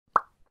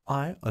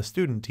I, a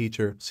student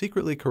teacher,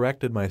 secretly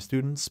corrected my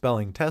students'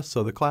 spelling tests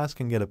so the class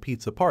can get a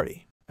pizza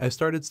party. I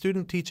started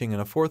student teaching in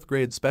a 4th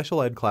grade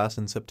special ed class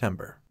in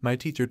September. My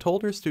teacher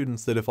told her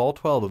students that if all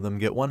 12 of them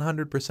get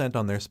 100%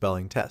 on their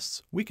spelling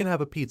tests, we can have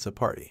a pizza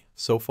party.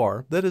 So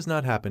far, that has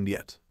not happened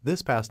yet.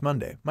 This past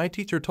Monday, my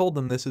teacher told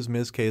them this is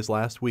Ms. K's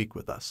last week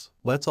with us.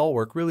 Let's all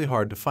work really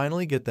hard to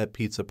finally get that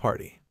pizza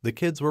party. The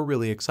kids were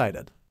really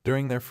excited.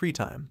 During their free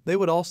time, they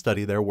would all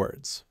study their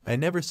words. I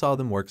never saw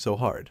them work so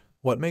hard.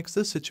 What makes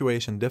this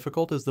situation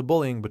difficult is the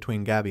bullying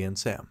between Gabby and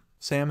Sam.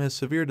 Sam has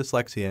severe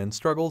dyslexia and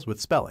struggles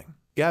with spelling.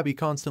 Gabby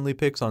constantly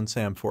picks on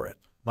Sam for it.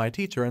 My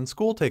teacher and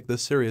school take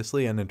this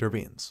seriously and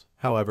intervenes.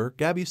 However,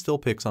 Gabby still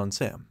picks on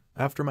Sam.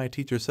 After my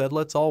teacher said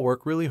let's all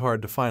work really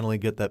hard to finally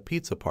get that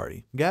pizza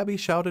party, Gabby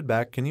shouted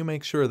back, can you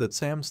make sure that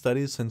Sam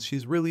studies since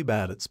she's really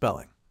bad at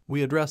spelling?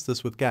 We addressed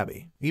this with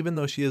Gabby. Even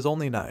though she is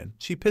only 9,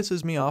 she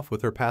pisses me off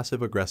with her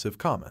passive-aggressive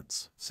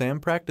comments. Sam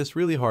practiced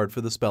really hard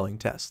for the spelling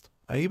test.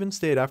 I even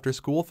stayed after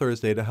school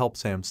Thursday to help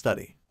Sam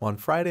study. On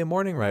Friday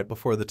morning right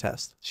before the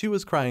test, she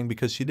was crying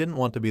because she didn't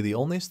want to be the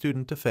only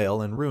student to fail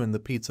and ruin the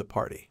pizza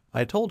party.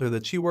 I told her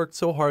that she worked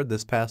so hard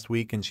this past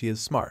week and she is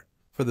smart.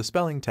 For the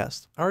spelling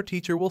test, our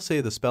teacher will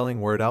say the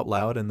spelling word out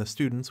loud and the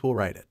students will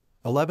write it.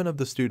 11 of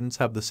the students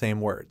have the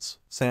same words.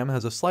 Sam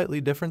has a slightly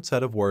different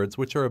set of words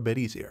which are a bit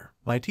easier.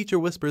 My teacher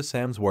whispers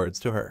Sam's words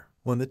to her.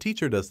 When the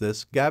teacher does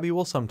this, Gabby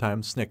will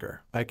sometimes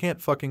snicker. I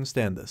can't fucking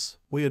stand this.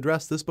 We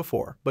addressed this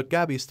before, but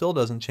Gabby still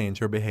doesn't change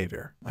her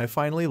behavior. I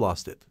finally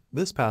lost it.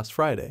 This past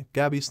Friday,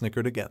 Gabby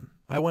snickered again.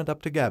 I went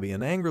up to Gabby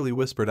and angrily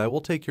whispered, I will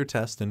take your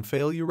test and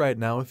fail you right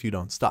now if you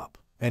don't stop.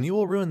 And you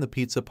will ruin the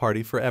pizza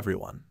party for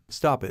everyone.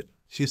 Stop it.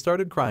 She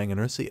started crying in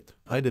her seat.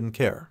 I didn't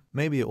care.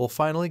 Maybe it will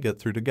finally get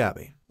through to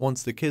Gabby.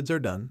 Once the kids are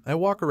done, I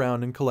walk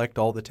around and collect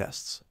all the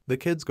tests. The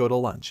kids go to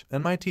lunch,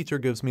 and my teacher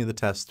gives me the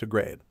tests to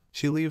grade.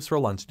 She leaves for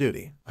lunch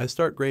duty. I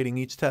start grading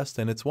each test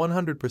and it's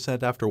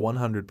 100% after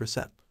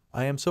 100%.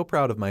 I am so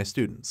proud of my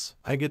students.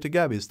 I get to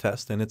Gabby's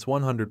test and it's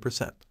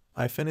 100%.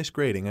 I finish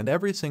grading and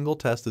every single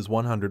test is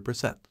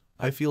 100%.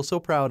 I feel so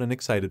proud and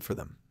excited for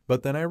them.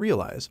 But then I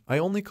realize I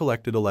only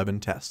collected 11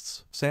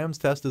 tests. Sam's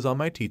test is on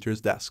my teacher's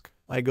desk.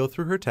 I go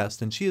through her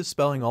test and she is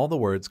spelling all the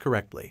words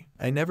correctly.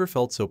 I never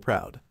felt so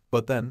proud.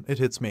 But then it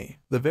hits me.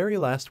 The very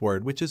last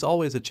word, which is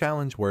always a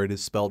challenge word,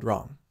 is spelled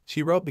wrong.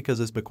 She wrote because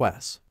it's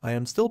bequests. I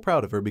am still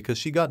proud of her because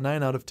she got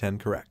 9 out of 10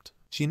 correct.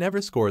 She never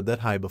scored that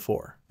high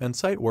before. And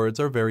sight words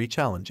are very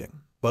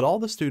challenging. But all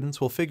the students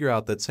will figure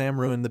out that Sam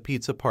ruined the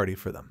pizza party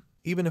for them.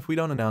 Even if we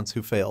don't announce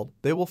who failed,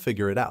 they will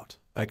figure it out.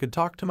 I could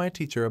talk to my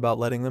teacher about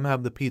letting them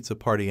have the pizza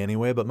party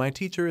anyway, but my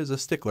teacher is a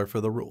stickler for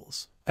the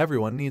rules.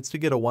 Everyone needs to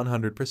get a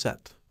 100%.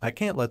 I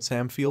can't let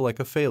Sam feel like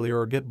a failure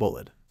or get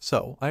bullied.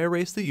 So, I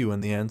erase the U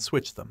in the end,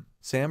 switch them.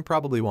 Sam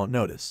probably won't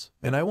notice.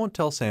 And I won't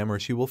tell Sam or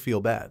she will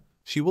feel bad.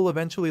 She will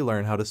eventually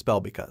learn how to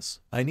spell because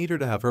I need her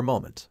to have her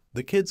moment.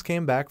 The kids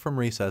came back from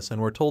recess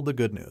and were told the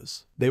good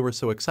news. They were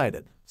so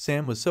excited.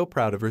 Sam was so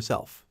proud of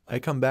herself. I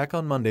come back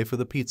on Monday for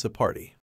the pizza party.